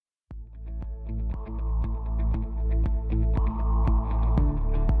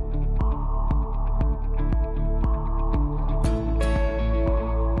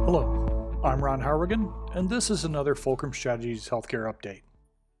I'm Ron Harwigan, and this is another Fulcrum Strategies Healthcare Update.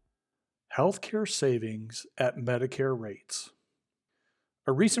 Healthcare savings at Medicare rates.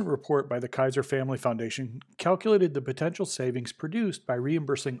 A recent report by the Kaiser Foundation calculated the potential savings produced by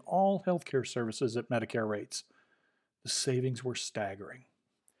reimbursing all healthcare services at Medicare rates. The savings were staggering.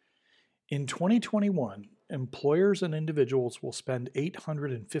 In 2021, employers and individuals will spend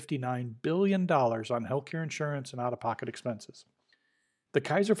 $859 billion on healthcare insurance and out-of-pocket expenses. The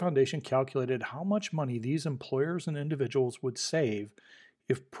Kaiser Foundation calculated how much money these employers and individuals would save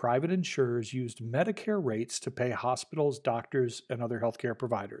if private insurers used Medicare rates to pay hospitals, doctors, and other healthcare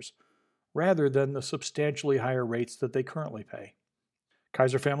providers, rather than the substantially higher rates that they currently pay.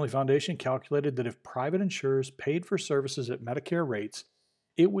 Kaiser Family Foundation calculated that if private insurers paid for services at Medicare rates,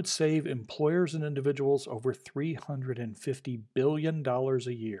 it would save employers and individuals over $350 billion a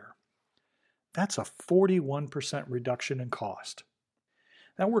year. That's a 41% reduction in cost.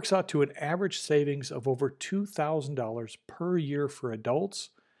 That works out to an average savings of over $2,000 per year for adults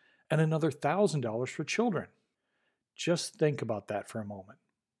and another $1,000 for children. Just think about that for a moment.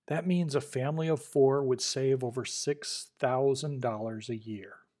 That means a family of 4 would save over $6,000 a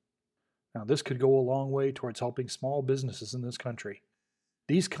year. Now, this could go a long way towards helping small businesses in this country.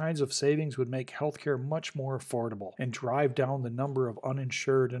 These kinds of savings would make healthcare much more affordable and drive down the number of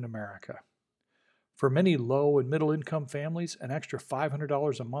uninsured in America. For many low and middle income families, an extra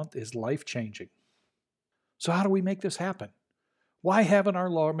 $500 a month is life-changing. So how do we make this happen? Why haven't our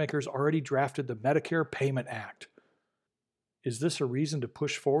lawmakers already drafted the Medicare Payment Act? Is this a reason to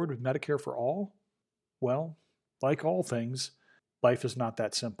push forward with Medicare for all? Well, like all things, life is not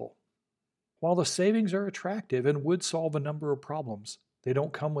that simple. While the savings are attractive and would solve a number of problems, they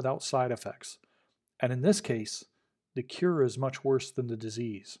don't come without side effects. And in this case, the cure is much worse than the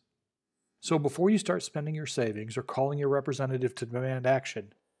disease. So before you start spending your savings or calling your representative to demand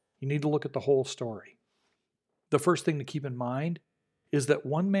action, you need to look at the whole story. The first thing to keep in mind is that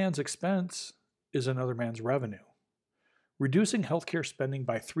one man's expense is another man's revenue. Reducing healthcare spending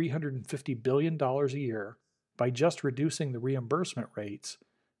by $350 billion a year by just reducing the reimbursement rates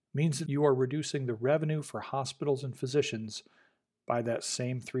means that you are reducing the revenue for hospitals and physicians by that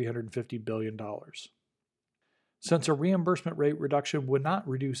same $350 billion. Since a reimbursement rate reduction would not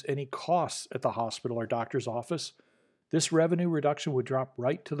reduce any costs at the hospital or doctor's office, this revenue reduction would drop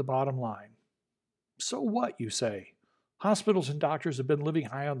right to the bottom line. So what, you say? Hospitals and doctors have been living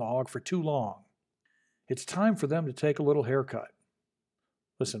high on the hog for too long. It's time for them to take a little haircut.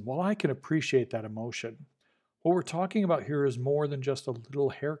 Listen, while I can appreciate that emotion, what we're talking about here is more than just a little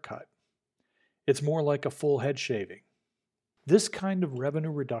haircut. It's more like a full head shaving. This kind of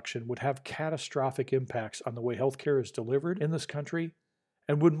revenue reduction would have catastrophic impacts on the way healthcare is delivered in this country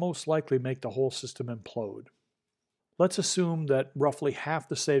and would most likely make the whole system implode. Let's assume that roughly half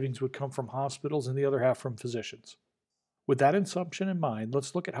the savings would come from hospitals and the other half from physicians. With that assumption in mind,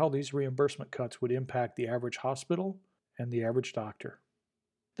 let's look at how these reimbursement cuts would impact the average hospital and the average doctor.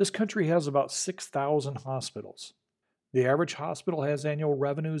 This country has about 6,000 hospitals. The average hospital has annual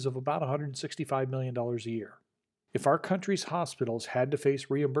revenues of about $165 million a year. If our country's hospitals had to face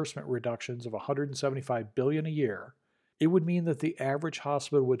reimbursement reductions of $175 billion a year, it would mean that the average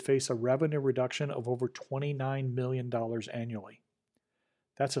hospital would face a revenue reduction of over $29 million annually.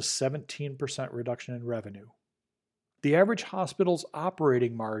 That's a 17% reduction in revenue. The average hospital's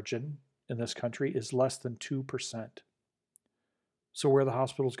operating margin in this country is less than 2%. So where are the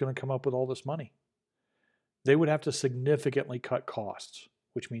hospitals going to come up with all this money? They would have to significantly cut costs,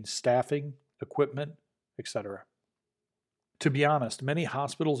 which means staffing, equipment, etc. To be honest, many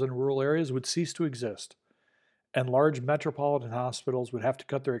hospitals in rural areas would cease to exist, and large metropolitan hospitals would have to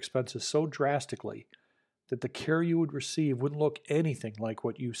cut their expenses so drastically that the care you would receive wouldn't look anything like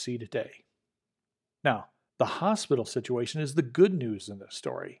what you see today. Now, the hospital situation is the good news in this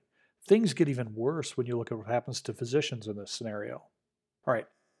story. Things get even worse when you look at what happens to physicians in this scenario. All right,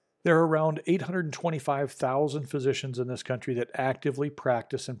 there are around 825,000 physicians in this country that actively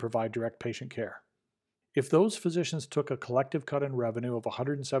practice and provide direct patient care. If those physicians took a collective cut in revenue of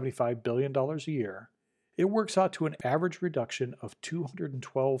 $175 billion a year, it works out to an average reduction of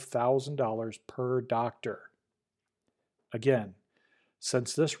 $212,000 per doctor. Again,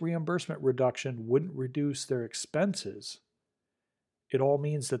 since this reimbursement reduction wouldn't reduce their expenses, it all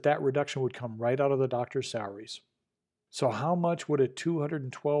means that that reduction would come right out of the doctor's salaries. So how much would a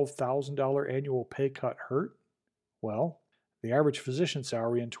 $212,000 annual pay cut hurt? Well, the average physician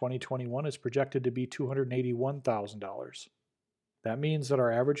salary in 2021 is projected to be $281,000. That means that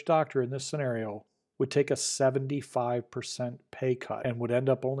our average doctor in this scenario would take a 75% pay cut and would end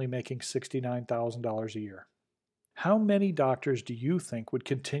up only making $69,000 a year. How many doctors do you think would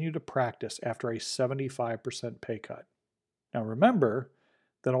continue to practice after a 75% pay cut? Now remember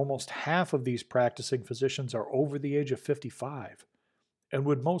that almost half of these practicing physicians are over the age of 55 and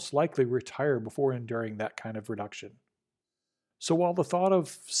would most likely retire before enduring that kind of reduction. So while the thought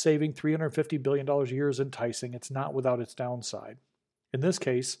of saving $350 billion a year is enticing, it's not without its downside. In this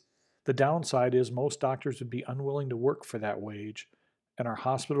case, the downside is most doctors would be unwilling to work for that wage, and our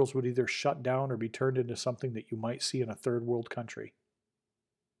hospitals would either shut down or be turned into something that you might see in a third world country.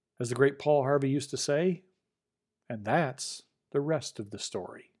 As the great Paul Harvey used to say, and that's the rest of the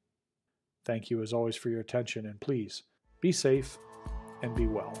story. Thank you as always for your attention, and please be safe and be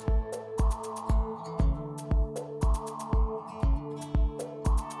well.